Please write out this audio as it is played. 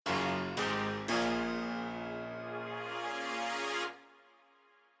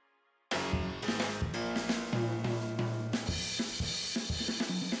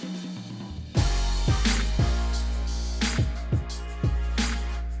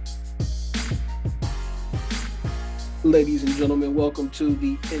Ladies and gentlemen, welcome to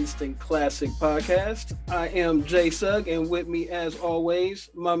the Instant Classic Podcast. I am Jay Sugg, and with me, as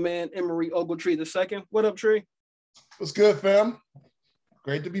always, my man Emery Ogletree II. What up, Tree? What's good, fam?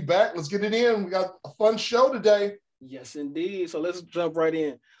 Great to be back. Let's get it in. We got a fun show today. Yes, indeed. So let's jump right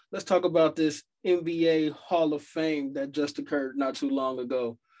in. Let's talk about this NBA Hall of Fame that just occurred not too long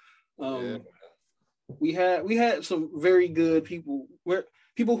ago. Yeah. We had some very good people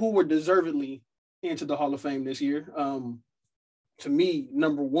who were deservedly into the Hall of Fame this year. To me,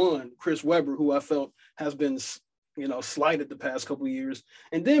 number one, Chris Webber, who I felt has been, slighted the past couple of years,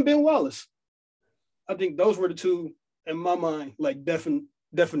 and then Ben Wallace. I think those were the two, in my mind, like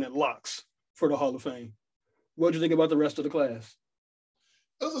definite locks for the Hall of Fame. What do you think about the rest of the class?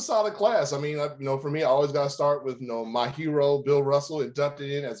 It was a solid class. I mean, for me, I always got to start with, my hero, Bill Russell, inducted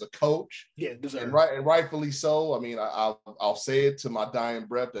in as a coach. Yeah, deserved. And rightfully so. I mean, I'll say it to my dying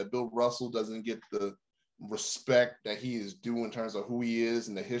breath that Bill Russell doesn't get the respect that he is due in terms of who he is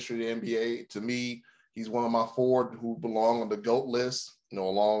in the history of the NBA. To me, he's one of my four who belong on the GOAT list,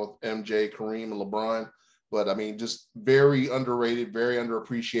 along with MJ, Kareem, and LeBron. But, I mean, just very underrated, very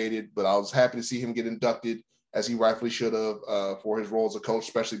underappreciated. But I was happy to see him get inducted, as he rightfully should have, for his role as a coach,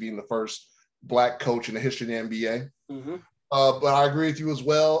 especially being the first Black coach in the history of the NBA. Mm-hmm. But I agree with you as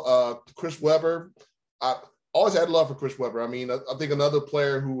well. Chris Webber, I always had love for Chris Webber. I mean, I think another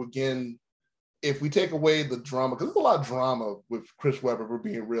player who, again, if we take away the drama, because there's a lot of drama with Chris Webber, for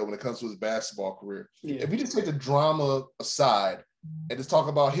being real, when it comes to his basketball career. Yeah. If we just take the drama aside and just talk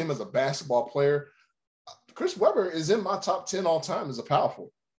about him as a basketball player, Chris Webber is in my top 10 all time as a power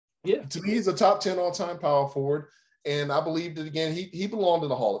forward. Yeah. To me, he's a top 10 all-time power forward. And I believe that, again, he belonged in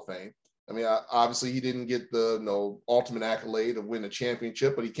the Hall of Fame. I mean, obviously, he didn't get the ultimate accolade of winning a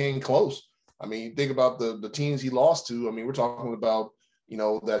championship, but he came close. I mean, think about the teams he lost to. I mean, we're talking about,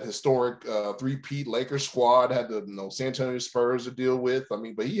 that historic three-peat Lakers squad, had the San Antonio Spurs to deal with. I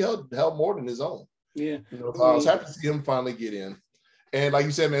mean, but he held more than his own. Yeah. So I was happy to see him finally get in. And like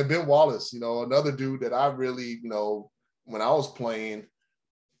you said, man, Ben Wallace, another dude that I really, when I was playing,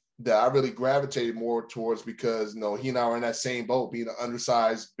 that I really gravitated more towards, because, he and I were in that same boat, being an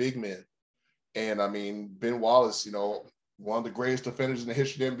undersized big man. And I mean, Ben Wallace, one of the greatest defenders in the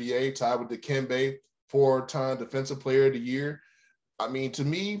history of the NBA, tied with Dikembe, 4-time Defensive Player of the Year. I mean, to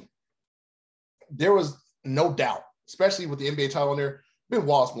me, there was no doubt, especially with the NBA title in there, Ben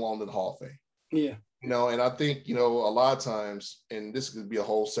Wallace belonged in the Hall of Fame. Yeah. And I think, a lot of times, and this could be a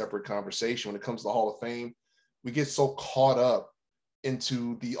whole separate conversation when it comes to the Hall of Fame, we get so caught up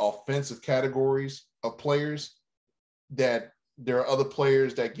into the offensive categories of players that there are other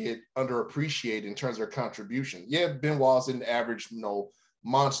players that get underappreciated in terms of their contribution. Yeah, Ben Wallace didn't average,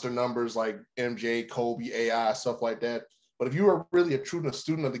 monster numbers like MJ, Kobe, AI, stuff like that. But if you are really a true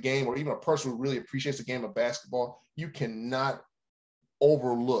student of the game, or even a person who really appreciates the game of basketball, you cannot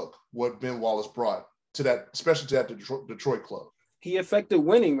overlook what Ben Wallace brought to that, especially to that Detroit club. He affected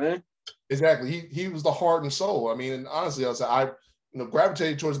winning, man. Exactly. He was the heart and soul. I mean, and honestly, I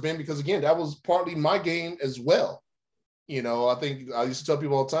gravitated towards Ben because, again, that was partly my game as well. I think I used to tell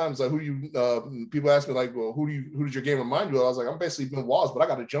people all the time, it's like, people ask me, like, well, who does your game remind you of? I was like, I'm basically Ben Wallace, but I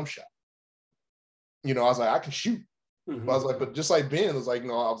got a jump shot. I was like, I can shoot. Mm-hmm. But I was like, but just like Ben, it was like, I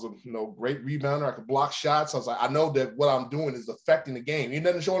was a great rebounder. I could block shots. I was like, I know that what I'm doing is affecting the game. It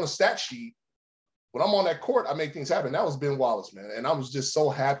doesn't show on a stat sheet. When I'm on that court, I make things happen. That was Ben Wallace, man. And I was just so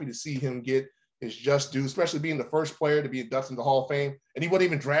happy to see him get his just due, especially being the first player to be inducted into the Hall of Fame. And he wasn't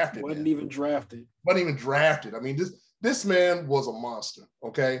even drafted. Wasn't even drafted. I mean, this man was a monster,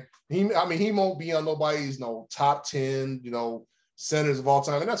 okay? He won't be on nobody's top 10, centers of all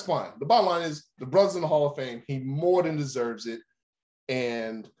time, and that's fine. The bottom line is the brother's in the Hall of Fame. He more than deserves it.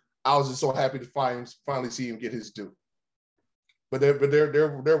 And I was just so happy to finally see him get his due. But there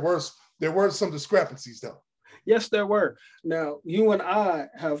were some discrepancies, though. Yes, there were. Now, you and I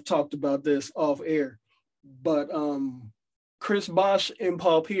have talked about this off air, but Chris Bosh and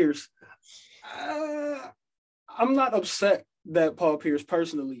Paul Pierce, I'm not upset that Paul Pierce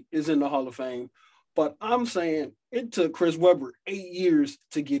personally is in the Hall of Fame, but I'm saying it took Chris Webber 8 years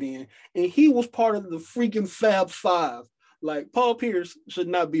to get in, and he was part of the freaking Fab Five. Like, Paul Pierce should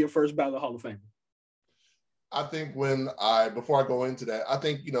not be a first ballot Hall of Famer. I think before I go into that, I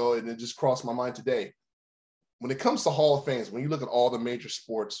think, and it just crossed my mind today, when it comes to Hall of Fames, when you look at all the major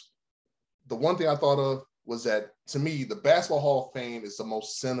sports, the one thing I thought of was that, to me, the Basketball Hall of Fame is the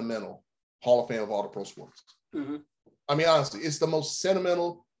most sentimental Hall of Fame of all the pro sports. Mm-hmm. I mean, honestly, it's the most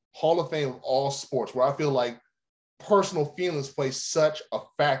sentimental Hall of Fame of all sports, where I feel like personal feelings play such a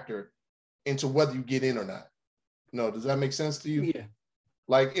factor into whether you get in or not. Does that make sense to you? Yeah.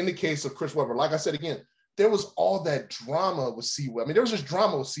 Like in the case of Chris Webber, like I said, again, there was all that drama with C-Web. I mean, there was just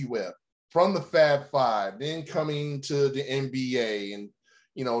drama with C-Web from the Fab Five, then coming to the NBA and,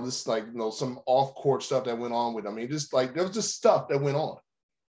 just like, some off-court stuff that went on with him. I mean, just like, there was just stuff that went on.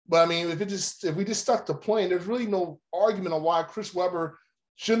 But I mean, if we just stuck to playing, there's really no argument on why Chris Webber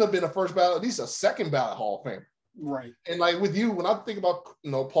shouldn't have been a first ballot, at least a second ballot Hall of Famer. Right. And like with you, when I think about,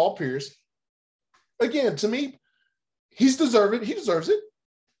 Paul Pierce, again, to me, he's deserving. He deserves it.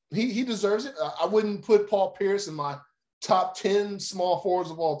 He deserves it. I wouldn't put Paul Pierce in my top 10 small forwards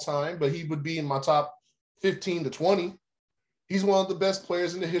of all time, but he would be in my top 15 to 20. He's one of the best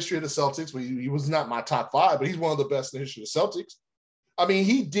players in the history of the Celtics. But he was not my top 5, but he's one of the best in the history of the Celtics. I mean,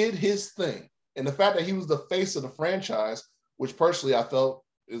 he did his thing. And the fact that he was the face of the franchise, which personally I felt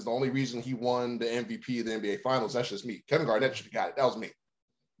is the only reason he won the MVP of the NBA Finals, that's just me. Kevin Garnett should have got it. That was me.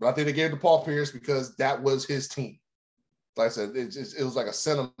 But I think they gave it to Paul Pierce because that was his team. Like I said, it was like a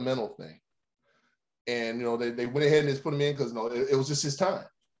sentimental thing. And, they went ahead and just put him in because, it was just his time.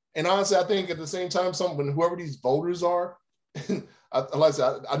 And honestly, I think at the same time, when whoever these voters are, like I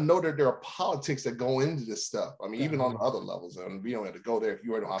said, I know that there are politics that go into this stuff. I mean, even on the other levels, and we don't have to go there. If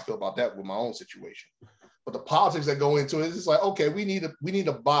you already know how I feel about that with my own situation. But the politics that go into it, it's like, okay, we need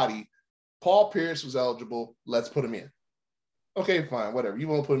a body. Paul Pierce was eligible. Let's put him in. Okay, fine, whatever. You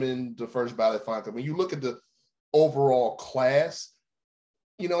won't put him in the first ballot, fine. When you look at the overall class,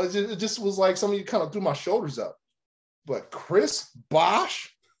 it just was like somebody kind of threw my shoulders up. But Chris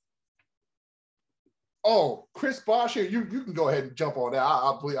Bosh? Oh, Chris Bosh here. You can go ahead and jump on that.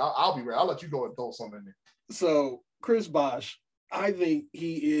 I'll be ready. I'll let you go and throw something in there. So Chris Bosh, I think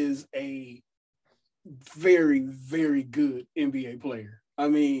he is a very, very good NBA player. I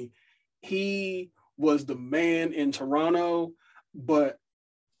mean, he was the man in Toronto, but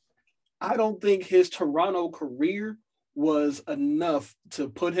I don't think his Toronto career was enough to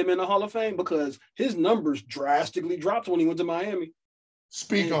put him in the Hall of Fame because his numbers drastically dropped when he went to Miami.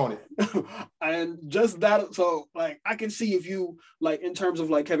 Speak on it. And just that, so like I can see if you like in terms of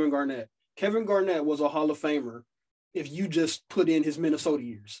like Kevin Garnett was a Hall of Famer if you just put in his Minnesota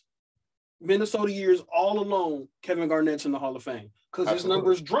years. Minnesota years all alone, Kevin Garnett's in the Hall of Fame because his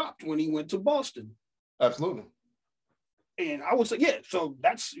numbers dropped when he went to Boston. Absolutely. And I would say, yeah, so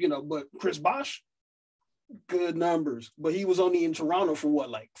that's, but Chris Bosh, good numbers. But he was only in Toronto for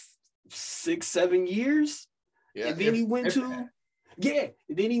what, like 6-7 years? Yeah. And then he went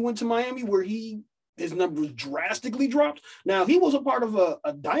to Miami where his numbers drastically dropped. Now, he was a part of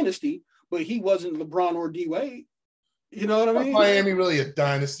a dynasty, but he wasn't LeBron or D-Wade. You know what I mean? Miami really a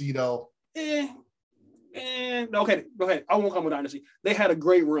dynasty, though. Okay, go ahead. I won't come with dynasty. They had a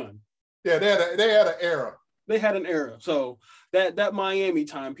great run. Yeah, they had an era. They had an era. So that Miami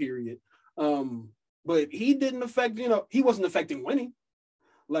time period. But he didn't affect, he wasn't affecting winning.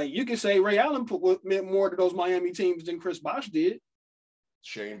 Like you could say Ray Allen meant more to those Miami teams than Chris Bosh did.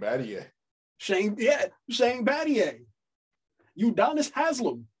 Shane Battier. Shane Battier. Udonis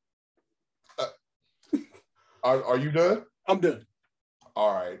Haslem. Are you done? I'm done.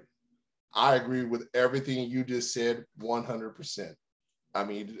 All right. I agree with everything you just said 100%. I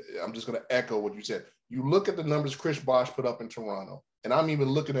mean, I'm just going to echo what you said. You look at the numbers Chris Bosh put up in Toronto, and I'm even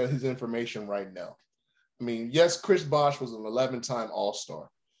looking at his information right now. I mean, yes, Chris Bosh was an 11-time All-Star,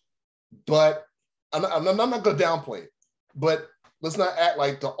 but I'm not going to downplay it. But let's not act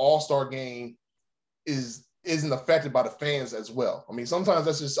like the All-Star game isn't affected by the fans as well. I mean, sometimes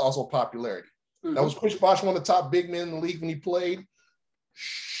that's just also popularity. Mm-hmm. Now, was Chris Bosh one of the top big men in the league when he played?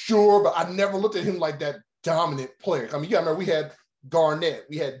 Sure, but I never looked at him like that dominant player. I mean, you got to remember, we had Garnett,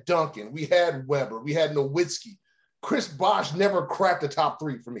 we had Duncan, we had Weber, we had Nowitzki. Chris Bosh never cracked the top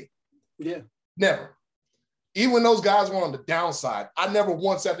 3 for me. Yeah. Never. Even when those guys were on the downside, I never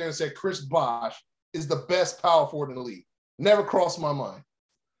once sat there and said Chris Bosh is the best power forward in the league. Never crossed my mind.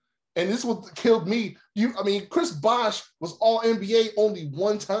 And this is what killed me. Chris Bosh was all NBA only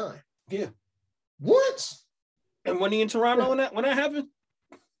one time. Yeah. Once. And when he in Toronto when that happened?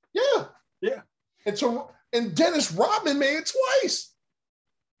 Yeah. Yeah. And Dennis Rodman made it twice.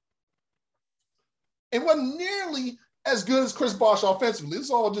 It wasn't nearly as good as Chris Bosh offensively. Let's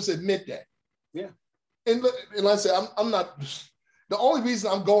all just admit that. Yeah. And like I said, I'm not – the only reason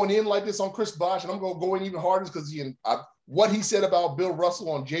I'm going in like this on Chris Bosh, and I'm going to go in even harder, is because what he said about Bill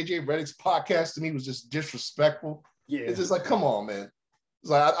Russell on JJ Redick's podcast to me was just disrespectful. Yeah. It's just like, come on, man. It's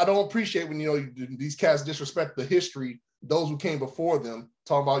like, I don't appreciate when, these cats disrespect the history, those who came before them,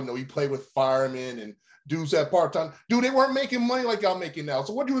 talking about, he played with firemen and dudes at part-time. Dude, they weren't making money like y'all making now.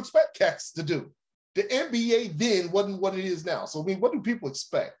 So what do you expect cats to do? The NBA then wasn't what it is now. So, what do people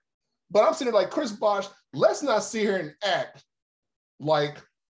expect? But I'm sitting there like, Chris Bosh, let's not sit here and act like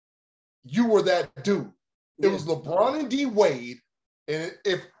you were that dude. It was LeBron and D Wade. And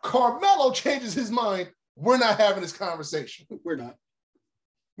if Carmelo changes his mind, we're not having this conversation. We're not.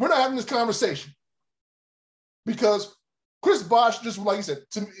 We're not having this conversation. Because Chris Bosh, just like you said,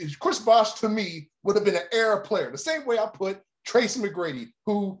 Chris Bosh to me would have been an era player. The same way I put Tracy McGrady,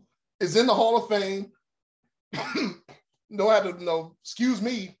 who is in the Hall of Fame. Excuse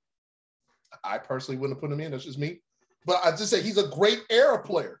me. I personally wouldn't have put him in. That's just me. But I just say he's a great era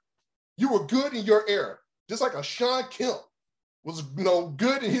player. You were good in your era. Just like a Sean Kemp was,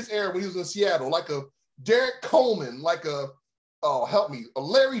 good in his era when he was in Seattle. Like a Derek Coleman, like a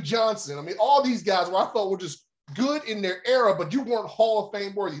Larry Johnson. I mean, all these guys where I felt were just good in their era, but you weren't Hall of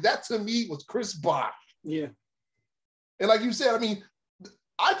Fame worthy. That to me was Chris Bosh. Yeah. And like you said, I mean,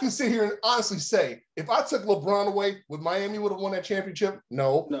 I can sit here and honestly say, if I took LeBron away, would Miami would have won that championship?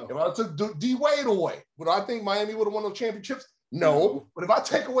 No. If I took D Wade away, would I think Miami would have won those championships? No. But if I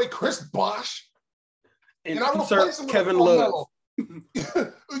take away Chris Bosh and I replace him with Kevin Love,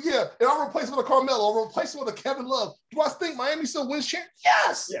 yeah, and I replace him with a Carmelo, or replace him with a Kevin Love, do I think Miami still wins championships?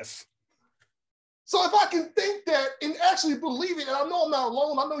 Yes. Yes. So if I can think that and actually believe it, and I know I'm not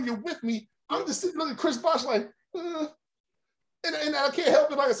alone, I know you're with me, I'm just sitting looking at Chris Bosh like, And I can't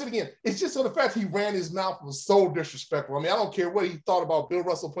help it, like I said again, it's just on the fact he ran his mouth was so disrespectful. I mean, I don't care what he thought about Bill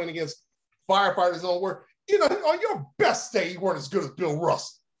Russell playing against firefighters on work. On your best day, you weren't as good as Bill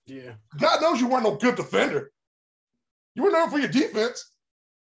Russell. Yeah. God knows you weren't no good defender. You were known for your defense.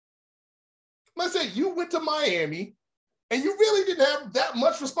 Let's say you went to Miami and you really didn't have that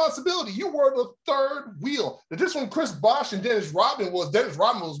much responsibility. You were the third wheel. The difference from Chris Bosh and Dennis Rodman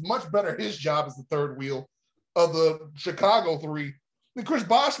was much better at his job as the third wheel of the Chicago three than Chris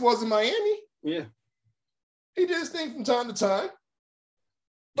Bosh was in Miami. Yeah. He did his thing from time to time.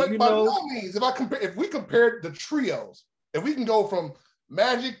 But by no means, if we compare the trios, if we can go from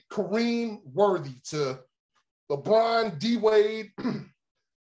Magic, Kareem, Worthy to LeBron, D Wade,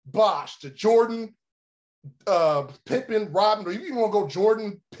 Bosh to Jordan, Pippen, Robin, or you even want to go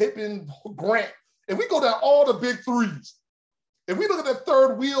Jordan, Pippen, Grant. If we go down all the big threes, if we look at that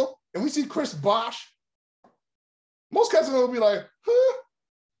third wheel and we see Chris Bosh, most cats are going to be like, huh?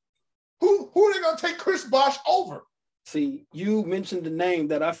 Who are they going to take Chris Bosh over? See, you mentioned the name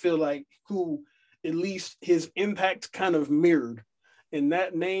that I feel like who at least his impact kind of mirrored. And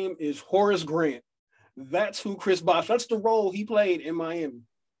that name is Horace Grant. That's who Chris Bosh, that's the role he played in Miami.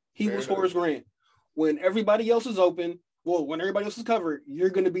 He was Horace Grant. When everybody else is open, when everybody else is covered, you're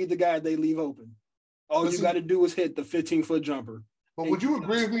going to be the guy they leave open. All you got to do is hit the 15-foot jumper. But would you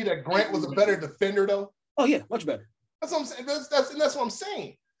agree with me that Grant was a better defender, though? Oh, yeah, much better. That's what I'm saying. That's what I'm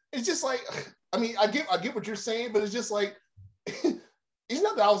saying. It's just like, I mean, I get what you're saying, but it's just like, it's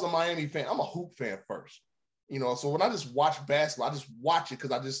not that I was a Miami fan. I'm a hoop fan first. So when I just watch basketball, I just watch it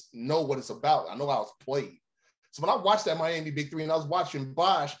because I just know what it's about. I know how it's played. So when I watched that Miami Big Three and I was watching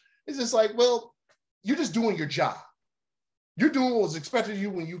Bosh, it's just like, well, you're just doing your job. You're doing what was expected of you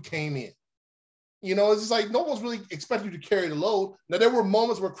when you came in. It's just like no one's really expecting you to carry the load. Now, there were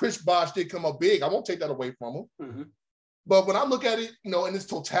moments where Chris Bosh did come up big. I won't take that away from him. Mm-hmm. But when I look at it, in its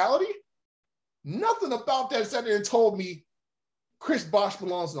totality, nothing about that sat there and told me Chris Bosh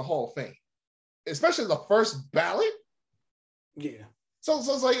belongs in the Hall of Fame, especially the first ballot. Yeah. So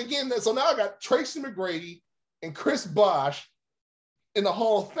it's like, again, so now I got Tracy McGrady and Chris Bosh in the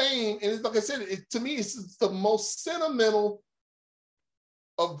Hall of Fame. And it's, like I said, to me, it's the most sentimental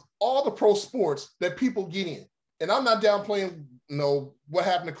of all the pro sports that people get in. And I'm not downplaying, what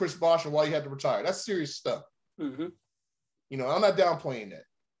happened to Chris Bosh and why he had to retire. That's serious stuff. Mm-hmm. I'm not downplaying that.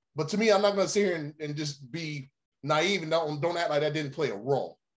 But to me, I'm not going to sit here and just be naive and don't act like that didn't play a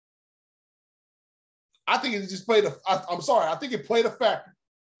role. I think it just played I think it played a factor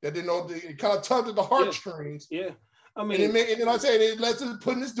that it kind of tugged at the heartstrings. Yeah. I mean, and I said it led to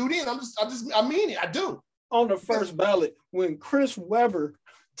putting this dude in. I mean it. I do. On the first ballot, when Chris Webber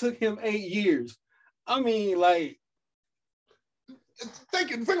took him 8 years, I mean, like. Thank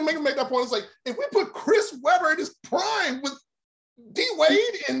you. Make that point. It's like, if we put Chris Webber in his prime with D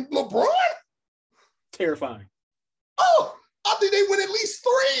Wade and LeBron, terrifying. Oh, I think they win at least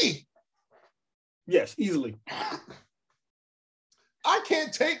 3. Yes, easily. I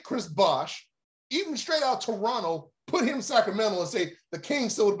can't take Chris Bosh, even straight out Toronto, put him in Sacramento and say the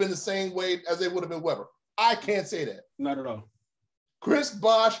Kings still would have been the same way as they would have been Webber. I can't say that. Not at all. Chris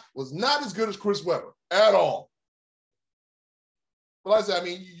Bosh was not as good as Chris Webber at all. But like I said, I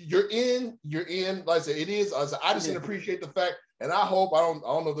mean, you're in. Like I said, it is. I just didn't appreciate the fact, and I hope, I don't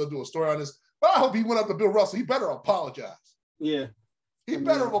know if they'll do a story on this, but I hope he went up to Bill Russell. He better apologize. Yeah. He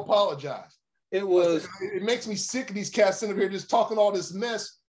better have apologized. It was. It makes me sick of these cats sitting here just talking all this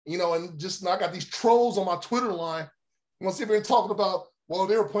mess and just I got these trolls on my Twitter line. I'm gonna sit here and talking about, well,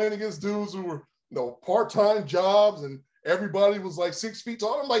 they were playing against dudes who were, part-time jobs and everybody was like 6 feet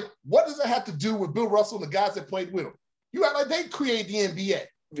tall. I'm like, what does that have to do with Bill Russell and the guys that played with him? You act like they created the NBA.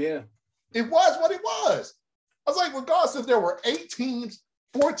 Yeah. It was what it was. I was like, regardless if there were 8 teams,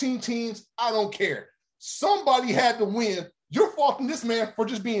 14 teams, I don't care. Somebody had to win. You're faulting this man for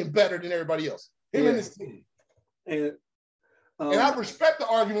just being better than everybody else. Him and his team. And I respect the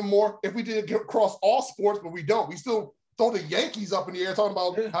argument more if we did get across all sports, but we don't. We still throw the Yankees up in the air talking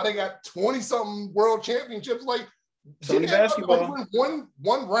about how they got 20-something world championships. Like, only basketball.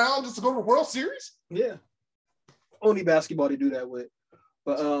 One round just to go to the World Series? Yeah. Only basketball to do that with.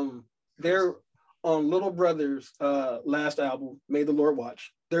 But they're on Little Brother's last album, May the Lord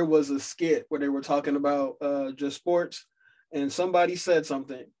Watch. There was a skit where they were talking about just sports, and somebody said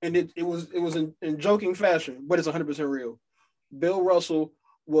something, and it was in joking fashion, but it's 100% real. Bill Russell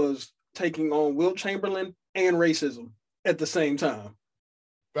was taking on Wilt Chamberlain and racism at the same time.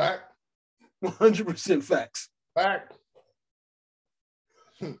 Fact. 100% facts. Fact.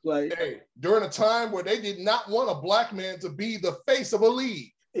 Like, hey, during a time where they did not want a black man to be the face of a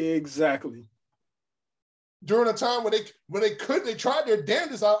league. Exactly. During a time where they tried their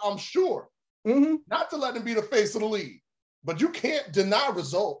damnedest, I'm sure, not to let him be the face of the league. But you can't deny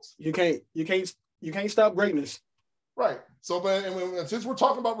results. You can't stop greatness. Right. So, but and since we're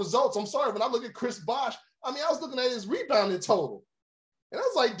talking about results, I'm sorry, when I look at Chris Bosh, I was looking at his rebounding total. And I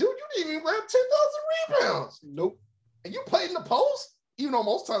was like, dude, you didn't even grab 10,000 rebounds. Nope. And you played in the post? Even though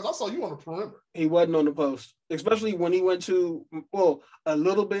most times I saw you on the perimeter. He wasn't on the post, especially when he went to, a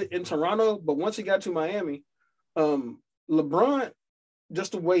little bit in Toronto, but once he got to Miami, LeBron,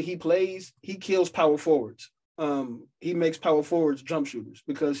 just the way he plays, he kills power forwards. He makes power forwards jump shooters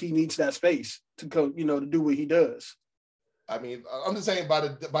because he needs that space to go, to do what he does. I'm just saying by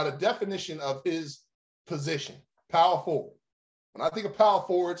the definition of his position, power forward. When I think of power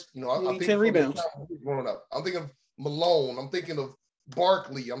forwards, I think 10 rebounds. Growing up, I'm thinking of Malone. I'm thinking of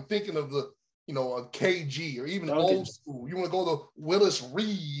Barkley. I'm thinking of the, a KG or even Duncan. Old school. You want to go to Willis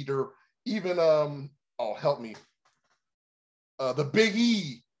Reed or even help me, the Big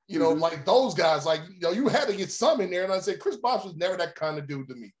E. Like those guys. Like you had to get some in there. And I said Chris Bosh was never that kind of dude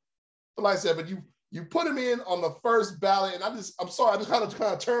to me. But like I said, but you put him in on the first ballot, and I'm sorry, I just kind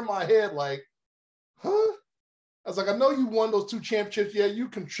of turned my head like, huh? I was like, I know you won those 2 championships. Yeah, you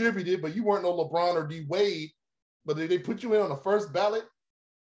contributed, but you weren't no LeBron or D Wade. But they put you in on the first ballot.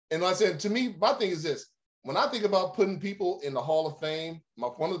 And like I said, to me, my thing is this. When I think about putting people in the Hall of Fame,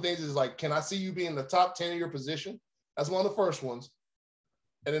 one of the things is like, can I see you be in the top 10 of your position? That's one of the first ones.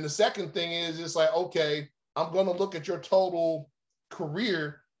 And then the second thing is it's like, okay, I'm going to look at your total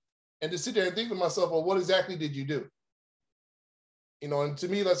career and just sit there and think to myself, well, what exactly did you do? And to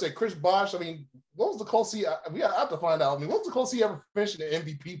me, let's say Chris Bosh, what was the closest we have to find out. What was the closest he ever finished in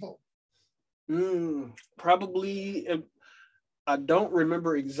the MVP poll? Probably, I don't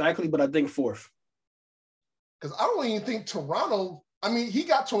remember exactly, but I think 4th. Because I don't even think Toronto, he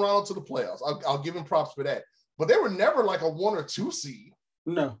got Toronto to the playoffs. I'll give him props for that. But they were never like a 1 or 2 seed.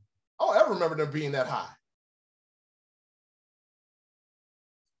 No. I don't ever remember them being that high.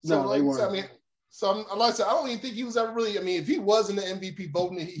 So, no, they weren't. Like I said, I don't even think he was ever really, if he was in the MVP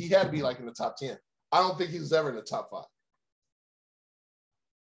voting, he had to be like in the top 10. I don't think he was ever in the top 5.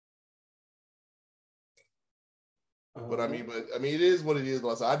 But it is what it is.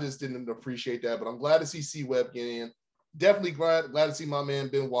 I just didn't appreciate that. But I'm glad to see C-Web get in. Definitely glad to see my man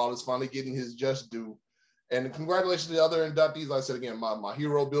Ben Wallace finally getting his just due. And congratulations to the other inductees. Like I said again, my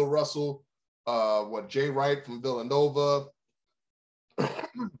hero Bill Russell, Jay Wright from Villanova.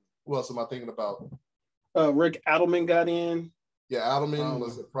 Who else am I thinking about? Rick Adelman got in. Yeah,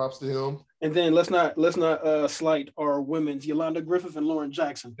 Adelman. Props to him. And then let's not slight our women's Yolanda Griffith and Lauren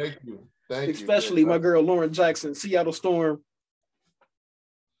Jackson. Thank you. Especially my girl Lauren Jackson, Seattle Storm.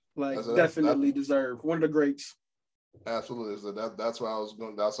 Definitely deserve one of the greats. Absolutely. So that's where I was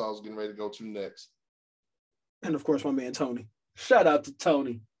going. That's what I was getting ready to go to next. And of course, my man Tony. Shout out to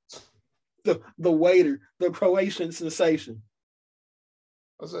Tony, the waiter, the Croatian sensation.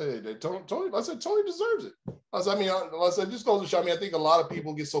 I said Tony deserves it. I said just goes to show. I think a lot of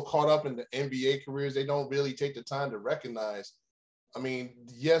people get so caught up in the NBA careers they don't really take the time to recognize.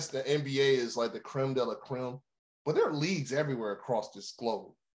 Yes, the NBA is like the creme de la creme, but there are leagues everywhere across this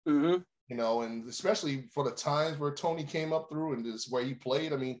globe. Mm-hmm. And especially for the times where Tony came up through and this where he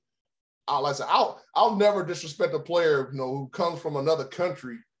played. I'll never disrespect a player, who comes from another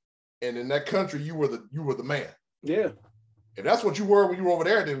country, and in that country you were the man. Yeah. If that's what you were when you were over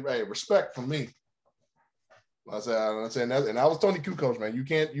there, then hey, respect from me. I said that, and I was Tony Kukoc, man. You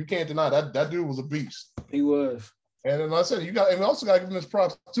can't deny that dude was a beast. He was. And then I said, you also got to give him his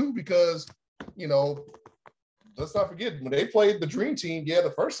props too, because, you know, let's not forget when they played the Dream Team. Yeah,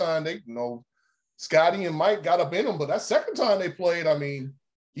 the first time they, you know, Scotty and Mike got up in them, but that second time they played, I mean,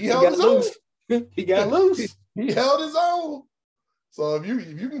 he held his own. He got loose. He held his own. So if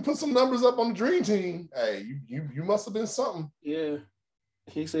you can put some numbers up on the Dream Team, hey, you must have been something. Yeah.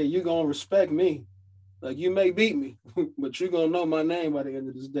 He said, "You're gonna respect me. Like, you may beat me, but you're gonna know my name by the end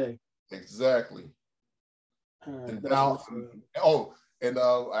of this day." Exactly. And now,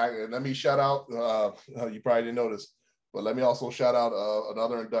 let me shout out. You probably didn't notice, but let me also shout out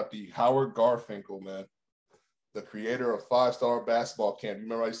another inductee, Howard Garfinkel, man, the creator of 5-Star Basketball Camp. You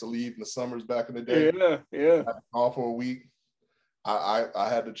remember I used to leave in the summers back in the day? Yeah. All for a week. I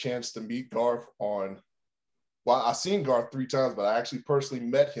had the chance to meet Garth I seen Garth 3 times, but I actually personally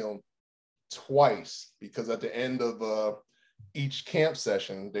met him twice, because at the end of each camp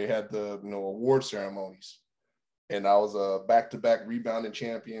session, they had the award ceremonies. And I was a back-to-back rebounding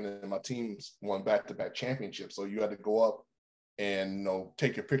champion, and my teams won back-to-back championships. So you had to go up and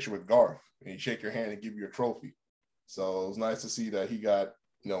take your picture with Garth, and he shake your hand and give you a trophy. So it was nice to see that he got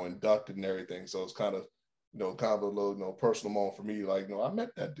inducted and everything. So it's kind of a little personal moment for me. Like, I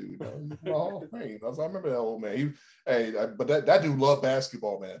met that dude. Hall of Fame. I remember that old man. But that dude loved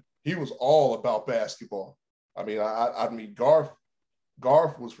basketball, man. He was all about basketball. I mean,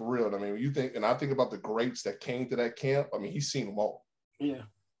 Garth was for real. I mean, when you think, and I think about the greats that came to that camp, I mean, he's seen them all. Yeah.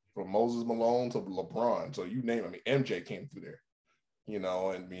 From Moses Malone to LeBron. So you name it. I mean, MJ came through there. And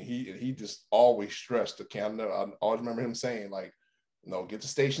I mean, he just always stressed the camp. I always remember him saying, like, get to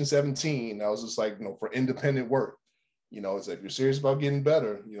Station 17. That was just like, for independent work. It's like, if you're serious about getting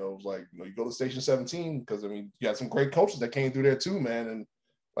better, it's like, you go to Station 17, because I mean, you got some great coaches that came through there too, man. And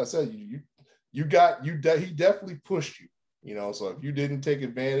like I said, he definitely pushed you. So if you didn't take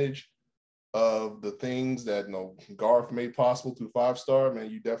advantage of the things that Garth made possible through 5-Star, man,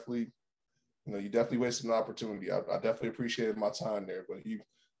 you definitely wasted an opportunity. I definitely appreciated my time there, but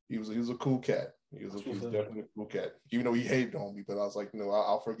he was a cool cat. He was definitely a cool cat, even though he hated on me. But I was like,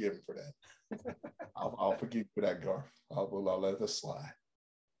 I'll forgive him for that. I'll forgive you for that, Garth. I'll let this slide.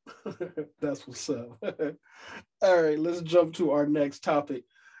 That's what's up. All right, let's jump to our next topic,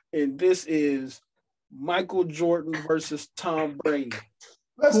 and this is Michael Jordan versus Tom Brady.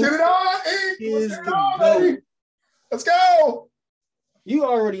 Let's get it on. Let's go. You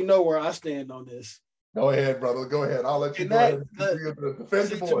already know where I stand on this. Go ahead, brother. Go ahead. I'll let you go ahead.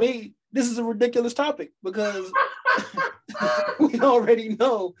 To me, this is a ridiculous topic, because we already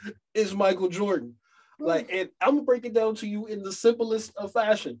know it's Michael Jordan. Like, and I'm gonna break it down to you in the simplest of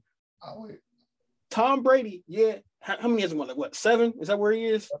fashion. I'll wait. Tom Brady, yeah. How many has he won? Like, what, 7? Is that where he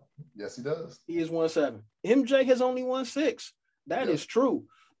is? Yes, he does. He has won 7. MJ has only won 6. That is true.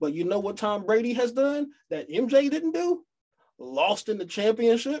 But you know what Tom Brady has done that MJ didn't do? Lost in the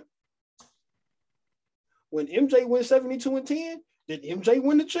championship. When MJ went 72-10, did MJ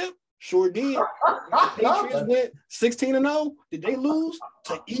win the chip? Sure did. The Patriots went 16-0. Did they lose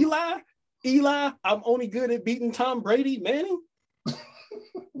to Eli? I'm only good at beating Tom Brady, Manning.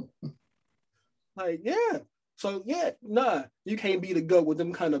 Like, yeah. So, yeah, you can't be the GOAT with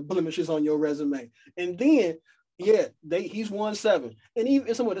them kind of blemishes on your resume. And then, yeah, he's won 7. And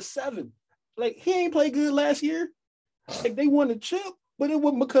even some of the 7, like, he ain't played good last year. Like, they won the chip, but it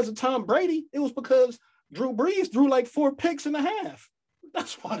wasn't because of Tom Brady. It was because Drew Brees threw like 4 picks and a half.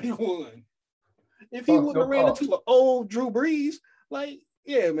 That's why they won. If he wouldn't have ran into an old Drew Brees, like,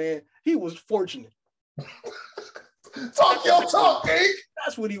 yeah, man, he was fortunate. Talk your talk, Ink.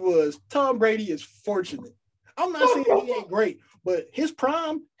 That's what he was. Tom Brady is fortunate. I'm not saying he ain't great, but his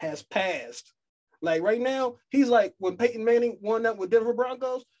prime has passed. Like, right now, he's like, when Peyton Manning won that with Denver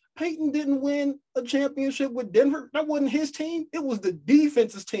Broncos, Peyton didn't win a championship with Denver. That wasn't his team. It was the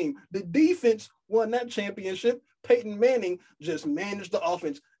defense's team. The defense won that championship. Peyton Manning just managed the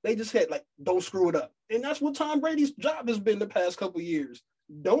offense. They just had, like, don't screw it up. And that's what Tom Brady's job has been the past couple of years.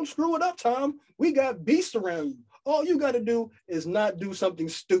 Don't screw it up, Tom. We got beasts around you. All you got to do is not do something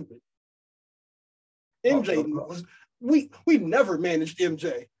stupid. MJ was, we never managed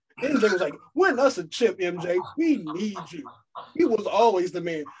MJ. MJ was like, win us a chip, MJ. We need you. He was always the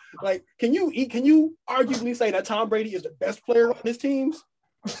man. Like, can you arguably say that Tom Brady is the best player on his teams?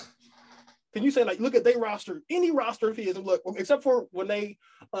 Can you say, like, look at their roster, any roster of his, and look, except for when they,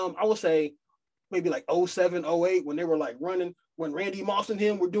 I would say maybe like 07, 08, when they were like running, when Randy Moss and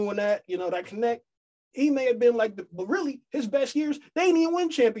him were doing that, that connect, he may have been like, but really his best years, they didn't even win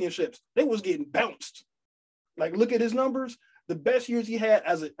championships. They was getting bounced. Like, look at his numbers. The best years he had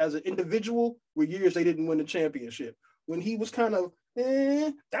as an individual were years they didn't win the championship. When he was kind of,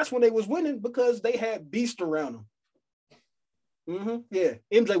 that's when they was winning because they had beasts around him. Yeah,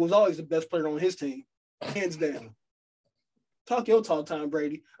 MJ was always the best player on his team, hands down. Talk your talk, Tom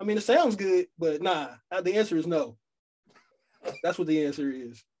Brady. I mean, it sounds good, but nah, the answer is no. That's what the answer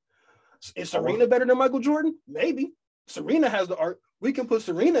is. Is Serena better than Michael Jordan? Maybe. Serena has the art. We can put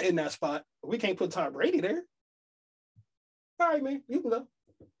Serena in that spot, but we can't put Tom Brady there. All right, man, you can go.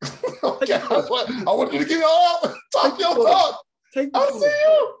 Okay, I want you to get all talk your talk.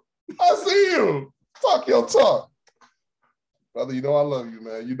 I see you. Talk your talk. Brother, you know I love you,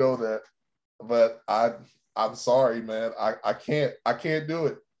 man. You know that. But I'm sorry, man. I can't do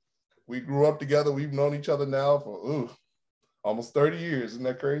it. We grew up together. We've known each other now for almost 30 years. Isn't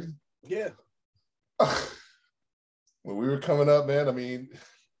that crazy? Yeah. When we were coming up, man, I mean,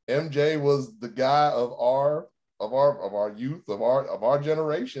 MJ was the guy of our youth, of our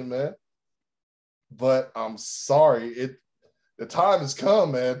generation, man. But I'm sorry, the time has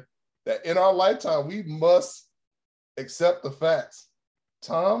come, man, that in our lifetime we must accept the facts.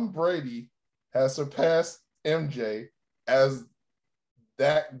 Tom Brady has surpassed MJ as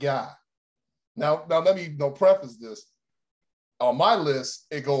that guy. Now let me preface this. On my list,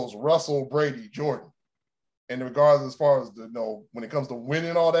 it goes Russell, Brady, Jordan. In regards as far as when it comes to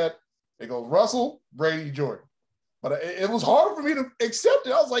winning all that, it goes Russell, Brady, Jordan. But it was hard for me to accept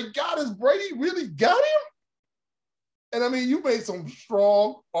it. I was like, God, has Brady really got him? And I mean, you made some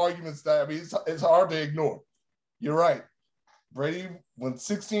strong arguments that, I mean, it's hard to ignore. You're right. Brady went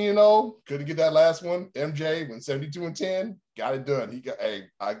 16-0, couldn't get that last one. MJ went 72-10, got it done.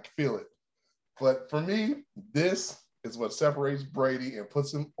 I feel it. But for me, this is what separates Brady and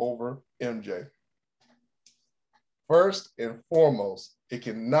puts him over MJ. First and foremost, it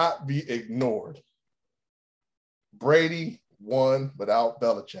cannot be ignored. Brady won without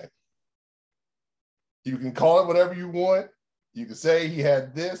Belichick. You can call it whatever you want. You can say he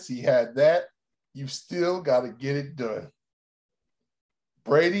had this, he had that. You still got to get it done.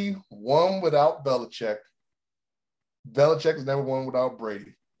 Brady won without Belichick. Belichick has never won without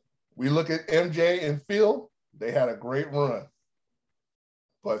Brady. We look at MJ and Phil, they had a great run.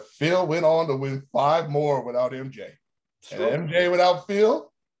 But Phil went on to win 5 more without MJ. Sure. And MJ without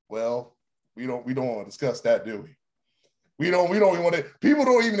Phil, well, we don't want to discuss that, do we? We don't even want to. People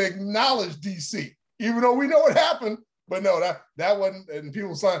don't even acknowledge DC, even though we know what happened. But no, that wasn't. And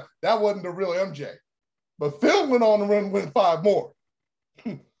people saying that wasn't the real MJ. But Phil went on to win 5 more.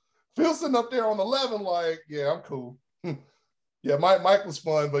 Phil sitting up there on 11, like, yeah, I'm cool. Yeah, Mike was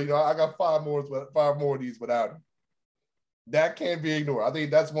fun, but I got 5 more of these without him. That can't be ignored. I think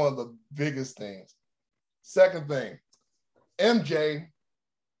that's one of the biggest things. Second thing, MJ.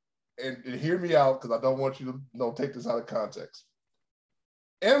 And hear me out because I don't want you to take this out of context.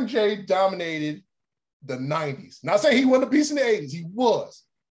 MJ dominated the 90s. Not saying he wasn't a beast in the 80s. He was.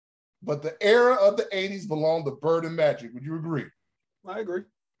 But the era of the 80s belonged to Bird and Magic. Would you agree? I agree.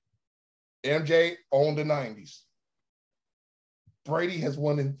 MJ owned the 90s. Brady has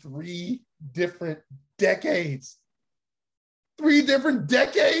won in 3 different decades. 3 different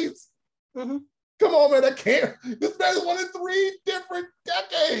decades? Mm-hmm. Come on, man. This man has won in 3 different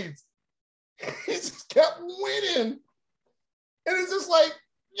decades. He just kept winning. And it's just like,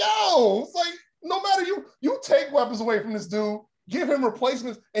 it's like, no matter you take weapons away from this dude, give him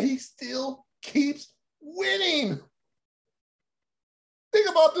replacements, and he still keeps winning. Think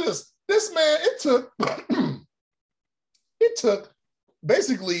about this. This man, it took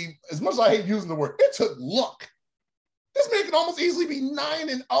basically, as much as I hate using the word, it took luck. This man could almost easily be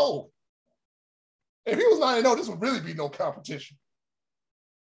 9-0. If he was 9-0, this would really be no competition.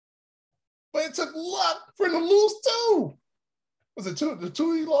 But it took luck for him to lose 2. Was it 2? The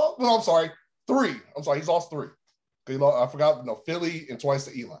 2 he lost? No, I'm sorry, 3. I'm sorry, he's lost 3. I forgot, Philly and twice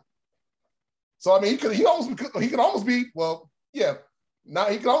to Eli. So I mean, he could almost be, well, yeah. Now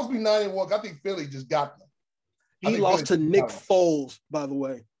he could almost be 9-1. I think Philly just got them. He lost to Nick Foles, by the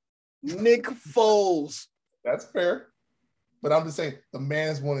way. Nick Foles. That's fair. But I'm just saying, the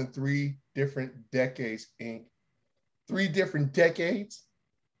man's won in 3 different decades, Inc. 3 different decades.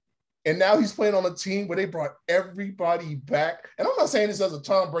 And now he's playing on a team where they brought everybody back. And I'm not saying this as a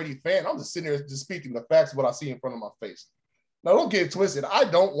Tom Brady fan. I'm just sitting there just speaking the facts of what I see in front of my face. Now, don't get it twisted. I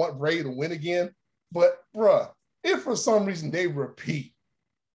don't want Brady to win again. But, bruh, if for some reason they repeat,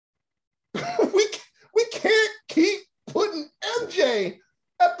 we can't keep putting MJ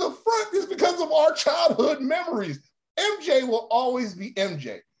at the front just because of our childhood memories. MJ will always be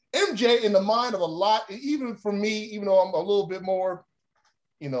MJ. MJ in the mind of a lot, even for me, even though I'm a little bit more,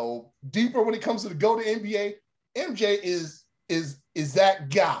 deeper when it comes to the go to NBA, MJ is is that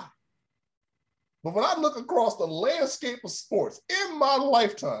guy. But when I look across the landscape of sports in my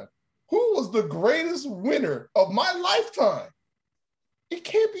lifetime, who was the greatest winner of my lifetime? It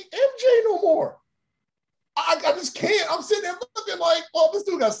can't be MJ no more. I just can't. I'm sitting there looking like, oh, this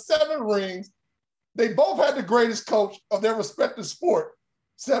dude got 7 rings. They both had the greatest coach of their respective sport.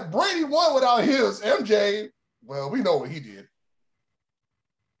 Except Brady won without his. MJ, well, we know what he did.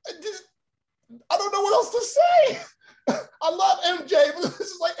 I don't know what else to say. I love MJ, but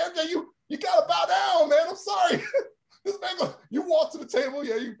this is like, MJ, you gotta bow down, man. I'm sorry. This man, you walk to the table,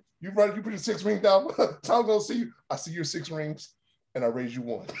 yeah, you put your 6 rings down. Tom's gonna see you. I see your 6 rings, and I raise you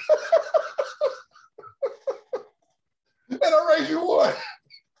 1. And I raise you 1.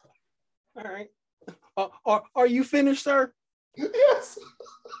 All right. Are you finished, sir? Yes.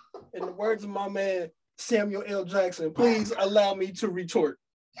 In the words of my man Samuel L. Jackson, please allow me to retort.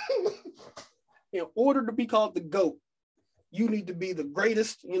 In order to be called the GOAT, you need to be the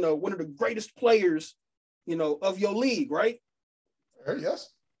greatest, one of the greatest players, of your league, right? Yes.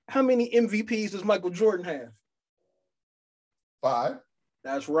 How many MVPs does Michael Jordan have? 5.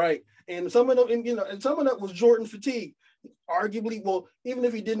 That's right. And some of them, and some of that was Jordan fatigue. Arguably, well, even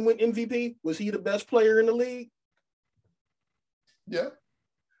if he didn't win MVP, was he the best player in the league? Yeah.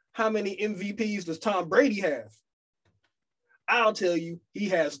 How many MVPs does Tom Brady have? I'll tell you, he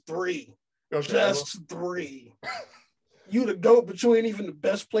has 3. Okay. Just 3. You the GOAT, but you ain't even the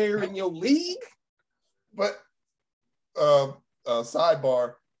best player in your league? But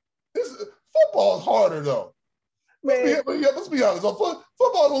sidebar, football is harder though. Man, let's be honest. Football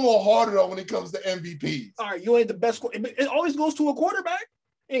is a little harder though when it comes to MVPs. All right, you ain't the best. It always goes to a quarterback,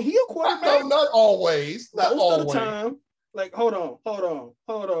 and he a quarterback. No, not always. Not Most always. of the time. Like, hold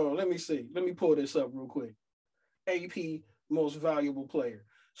on. Let me see. Let me pull this up real quick. AP most valuable player.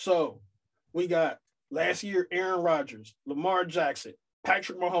 So we got last year Aaron Rodgers, Lamar Jackson,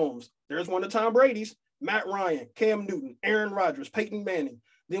 Patrick Mahomes. There's one of Tom Brady's. Matt Ryan, Cam Newton, Aaron Rodgers, Peyton Manning.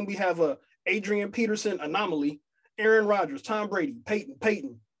 Then we have a Adrian Peterson anomaly. Aaron Rodgers, Tom Brady,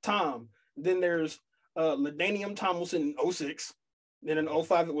 Peyton, Tom. Then there's LaDainian Tomlinson in 06. Then in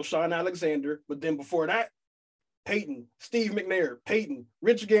 05, it was Sean Alexander. But then before that, Peyton, Steve McNair, Peyton,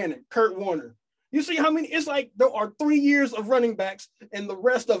 Rich Gannon, Kurt Warner. You see how many? It's like there are 3 years of running backs and the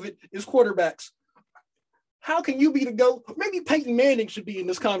rest of it is quarterbacks. How can you be the GOAT? Maybe Peyton Manning should be in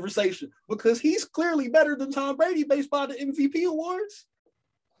this conversation because he's clearly better than Tom Brady based by the MVP awards.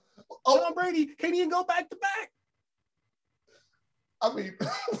 Tom Brady can't even go back to back. I mean,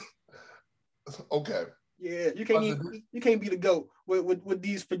 okay. Yeah, you can't be the GOAT with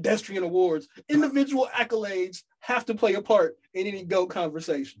these pedestrian awards. Individual accolades have to play a part in any GOAT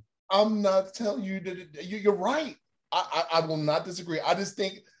conversation. I'm not telling you that you're right. I will not disagree. I just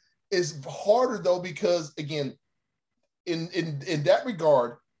think it's harder though because again, in that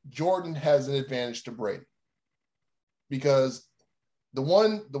regard, Jordan has an advantage to Brady because the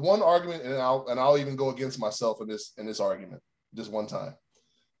one argument, and I'll even go against myself in this argument just one time.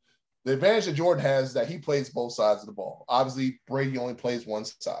 The advantage that Jordan has is that he plays both sides of the ball. Obviously, Brady only plays one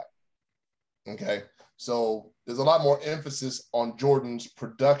side. Okay. So there's a lot more emphasis on Jordan's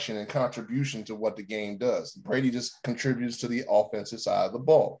production and contribution to what the game does. Brady just contributes to the offensive side of the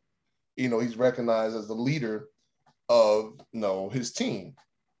ball. He's recognized as the leader of, his team.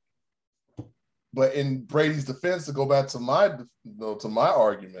 But in Brady's defense, to go back to my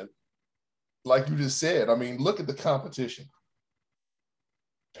argument, like you just said, I mean, look at the competition.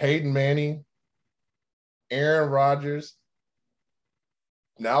 Peyton Manning, Aaron Rodgers,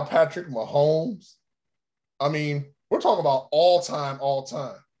 now Patrick Mahomes. I mean, we're talking about all time.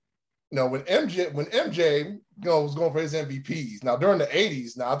 When MJ was going for his MVPs. Now during the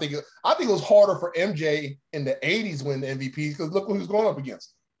 80s, I think it was harder for MJ in the 80s win the MVPs because look who he was going up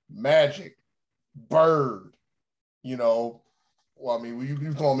against. Magic, Bird, well, I mean,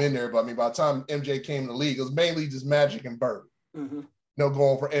 you throw them in there, but I mean, by the time MJ came in the league, it was mainly just Magic and Bird. Mm-hmm.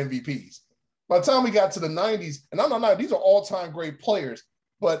 Going for MVPs. By the time we got to the 90s, and I'm not, these are all-time great players,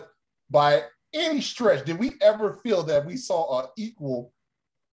 but by any stretch, did we ever feel that we saw an equal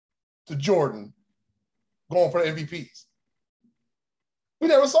to Jordan going for the MVPs? We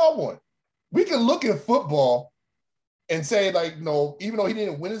never saw one. We can look at football and say, like, even though he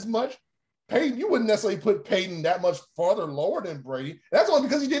didn't win as much, Peyton, you wouldn't necessarily put Peyton that much farther lower than Brady. That's only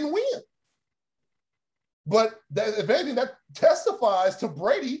because he didn't win. But that, if anything, that testifies to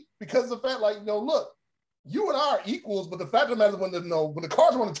Brady because of the fact, like, look, you and I are equals, but the fact of the matter is when the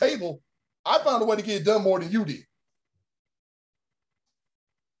cards are on the table, I found a way to get it done more than you did.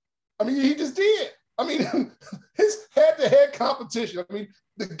 I mean, he just did. I mean, his head-to-head competition. I mean,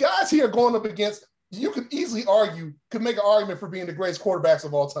 the guys here are going up against you could easily make an argument for being the greatest quarterbacks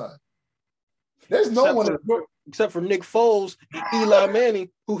of all time. There's no one except for Nick Foles, Eli Manning,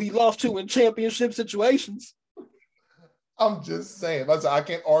 who he lost to in championship situations. I'm just saying. I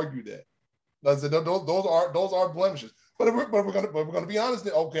can't argue that. Those are blemishes. But if we're gonna be honest,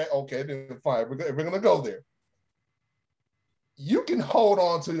 then okay, then fine. If we're gonna go there, you can hold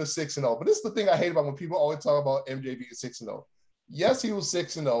on to your 6-0. But this is the thing I hate about when people always talk about MJ being 6-0. Yes, he was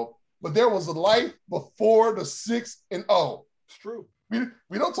 6-0, but there was a life before the 6-0. It's true.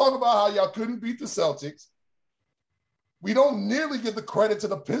 We don't talk about how y'all couldn't beat the Celtics. We don't nearly give the credit to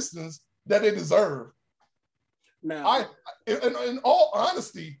the Pistons that they deserve. Now, in all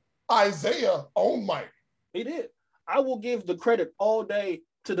honesty, Isaiah owned Mike. He did. I will give the credit all day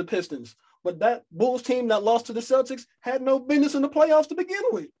to the Pistons, but that Bulls team that lost to the Celtics had no business in the playoffs to begin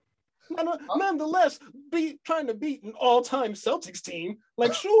with. Nonetheless, trying to beat an all-time Celtics team,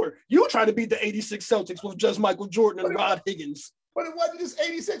 like sure, you try to beat the 86 Celtics with just Michael Jordan and Rod Higgins. But it wasn't just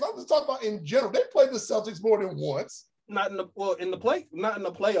 86. I'm just talking about in general. They played the Celtics more than once. Not in the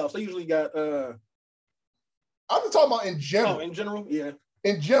playoffs. They usually got I'm just talking about in general. Oh, in general, yeah.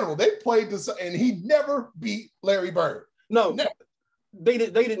 In general, they played this, and he never beat Larry Bird. No, never. They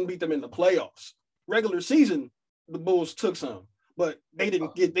didn't beat them in the playoffs. Regular season, the Bulls took some, but they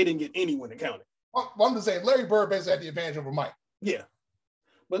didn't get anyone to count it. I'm just saying, Larry Bird basically had the advantage over Mike. Yeah,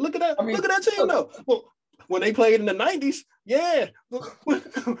 but look at that. Look at that team though. Well, when they played in the 90s, yeah.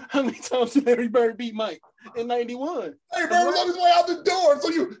 How many times did Larry Bird beat Mike in 91? Larry Bird was on his way out the door,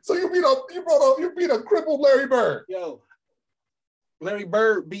 so you beat a crippled Larry Bird. Yo, Larry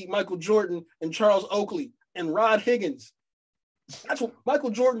Bird beat Michael Jordan and Charles Oakley and Rod Higgins. That's what Michael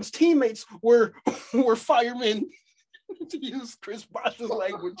Jordan's teammates were firemen, to use Chris Bosh's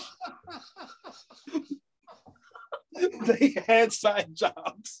language. They had side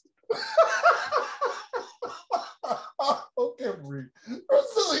jobs. Okay, Reed.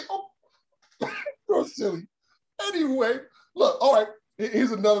 You're silly. Anyway, look, all right.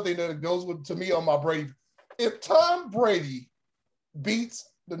 Here's another thing that goes to me on my Brady. If Tom Brady beats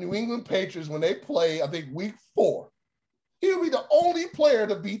the New England Patriots when they play, I think week 4, he'll be the only player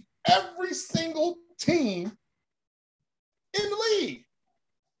to beat every single team in the league.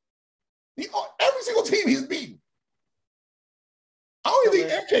 Every single team he's beaten. I don't even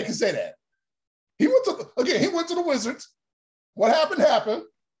think MJ can say that. He went to the Wizards. What happened.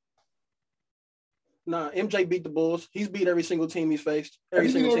 Nah, MJ beat the Bulls. He's beat every single team he's faced.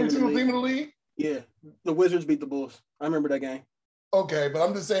 Every single team in the league? Yeah. The Wizards beat the Bulls. I remember that game. Okay, but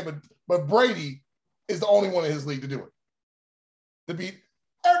I'm just saying, but Brady is the only one in his league to do it. To beat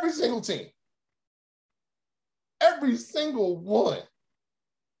every single team. Every single one.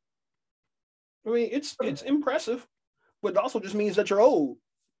 I mean, it's impressive, but it also just means that you're old.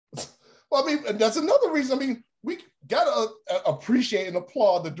 Well, I mean, that's another reason. I mean, we gotta appreciate and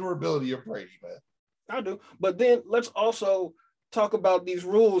applaud the durability of Brady, man. I do. But then let's also talk about these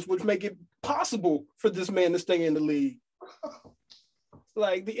rules which make it possible for this man to stay in the league.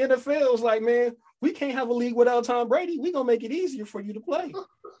 Like the NFL is like, man, we can't have a league without Tom Brady. We're gonna make it easier for you to play.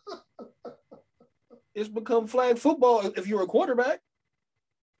 It's become flag football if you're a quarterback.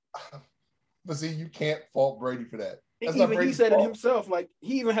 But see, you can't fault Brady for that. He said it himself. Like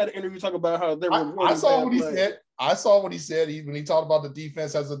he even had an interview talking about how there were. I saw what he said. I saw what he said when he talked about the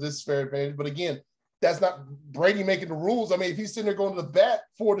defense has a disadvantage. But again, that's not Brady making the rules. I mean, if he's sitting there going to the bat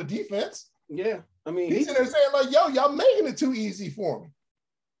for the defense, yeah. I mean, he's sitting there saying like, "Yo, y'all making it too easy for me."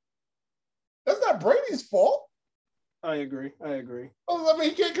 That's not Brady's fault. I agree. I mean,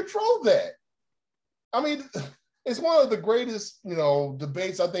 he can't control that. I mean, it's one of the greatest,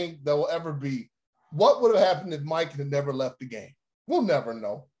 debates I think there will ever be. What would have happened if Mike had never left the game? We'll never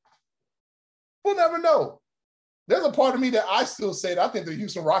know. There's a part of me that I still say that I think the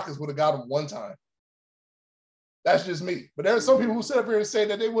Houston Rockets would have got him one time. That's just me. But there are some people who sit up here and say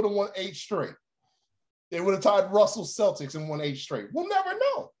that they would have won 8 straight. They would have tied Russell's Celtics and won 8 straight. We'll never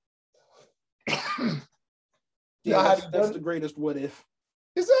know. That's the greatest what if.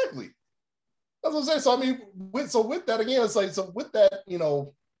 Exactly. That's what I'm saying. So I mean, with that again, it's like with that,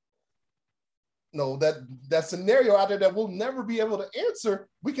 that scenario out there that we'll never be able to answer,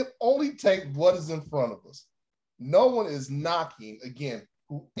 we can only take what is in front of us. No one is knocking again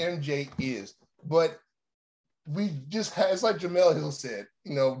who MJ is, but we just had, it's like Jamel Hill said,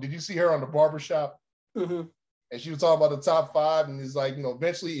 did you see her on the barbershop? Mm-hmm. And she was talking about the top 5, and it's like,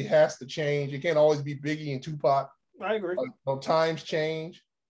 eventually it has to change. It can't always be Biggie and Tupac. I agree. Times change.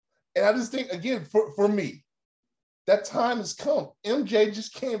 And I just think, again, for me, that time has come. MJ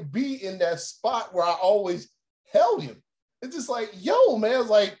just can't be in that spot where I always held him. it's just like, yo, man, it's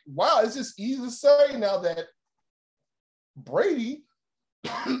like, wow, it's just easy to say now that Brady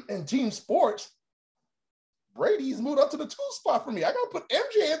in team sports, Brady's moved up to the 2 spot for me. I gotta put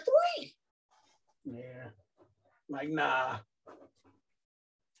MJ at 3. Yeah. Like, nah.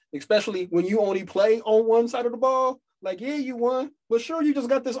 Especially when you only play on one side of the ball. Like, yeah, you won. But sure, you just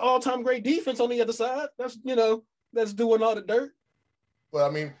got this all-time great defense on the other side. That's, that's doing all the dirt. But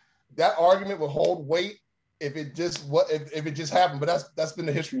I mean, that argument would hold weight if it just happened. But that's been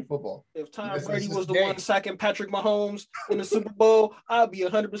the history of football. If Tom Brady was the one sacking Patrick Mahomes in the Super Bowl, I'd be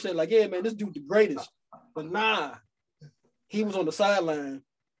 100% like, yeah, man, this dude the greatest. But nah, he was on the sideline.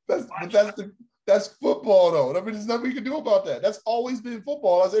 That's football, though. I mean, there's nothing you can do about that. That's always been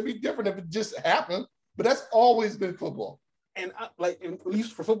football. It'd be different if it just happened, but that's always been football. And at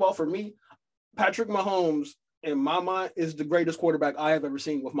least for football, for me, Patrick Mahomes, in my mind, is the greatest quarterback I have ever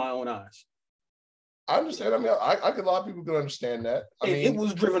seen with my own eyes. I understand. I mean, I think a lot of people can understand that. It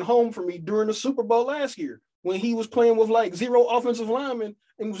was driven home for me during the Super Bowl last year when he was playing with like 0 offensive linemen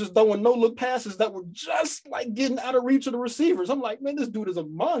and was just throwing no-look passes that were just like getting out of reach of the receivers. I'm like, man, this dude is a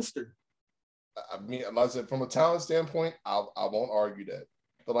monster. I mean, like I said, from a talent standpoint, I won't argue that.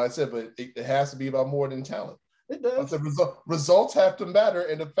 But like I said, it has to be about more than talent. It does. But the results have to matter.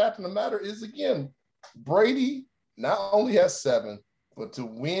 And the fact of the matter is, again, Brady not only has 7, but to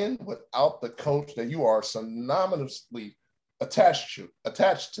win without the coach that you are synonymously attached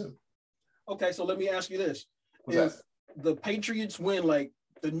to. Okay, so let me ask you this. If the Patriots win like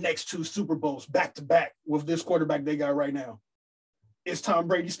the next 2 Super Bowls back to back with this quarterback they got right now, is Tom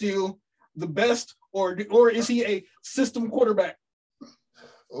Brady still the best, or is he a system quarterback?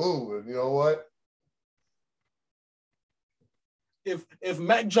 Oh, you know what? If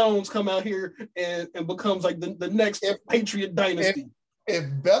Mac Jones come out here and becomes like the next Patriot dynasty. If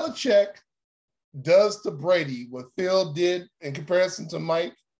Belichick does to Brady what Phil did in comparison to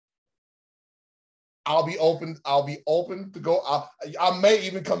Mike, I'll be open to go. I may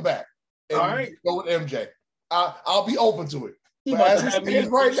even come back and go with MJ. I'll be open to it. He about to have me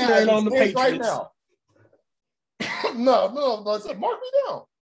right now on the Patriots. Right now. No. I said, mark me down.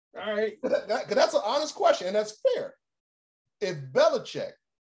 All right. Because that's an honest question, and that's fair. If Belichick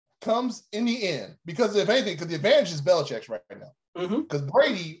comes in the end, because if anything, because the advantage is Belichick's right now. Because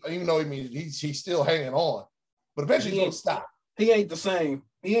Brady, even though he's still hanging on, but eventually he's going to stop. He ain't the same.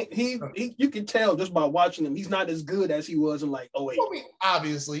 He you can tell just by watching him, he's not as good as he was in like 08. I mean,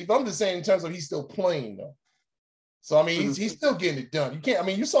 obviously, but I'm just saying in terms of he's still playing though. So I mean, he's still getting it done. You can't. I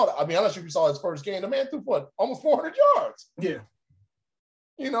mean, you saw. I'm not sure if you saw his first game. The man threw what, almost 400 yards. Yeah.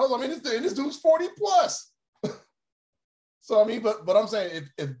 I mean, this dude's 40 plus. So I mean, but I'm saying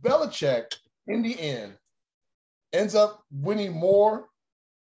if Belichick in the end ends up winning more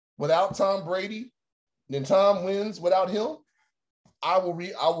without Tom Brady than Tom wins without him, I will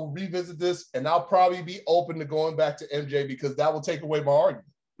revisit this, and I'll probably be open to going back to MJ because that will take away my argument.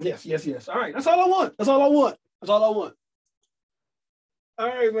 Yes. All right, that's all I want. All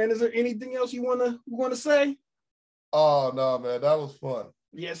right, man. Is there anything else you wanna say? Oh no, man, that was fun.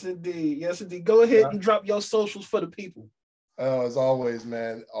 Yes, indeed. Go ahead and drop your socials for the people. As always,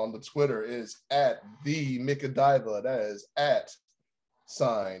 man, on the Twitter is at the Micadiva. That is at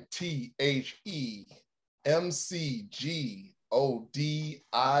sign THEMCGODIVA.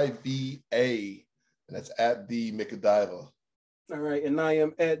 And that's at the Micadiva. All right, and I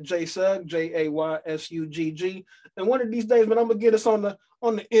am at JSUG, JAYSUGG. And one of these days, man, I'm gonna get us on the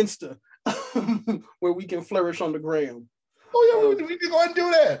Insta where we can flourish on the gram. Oh yeah, we can go ahead and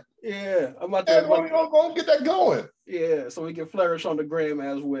do that. Yeah, I'm about to go get that going. Yeah, so we can flourish on the gram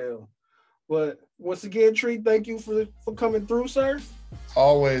as well. But once again, Tree, thank you for coming through, sir.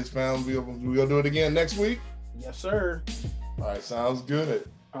 Always, fam. We'll do it again next week. Yes, sir. All right, sounds good.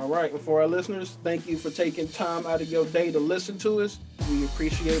 All right, and for our listeners, thank you for taking time out of your day to listen to us. We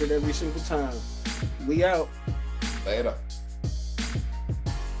appreciate it every single time. We out. Later.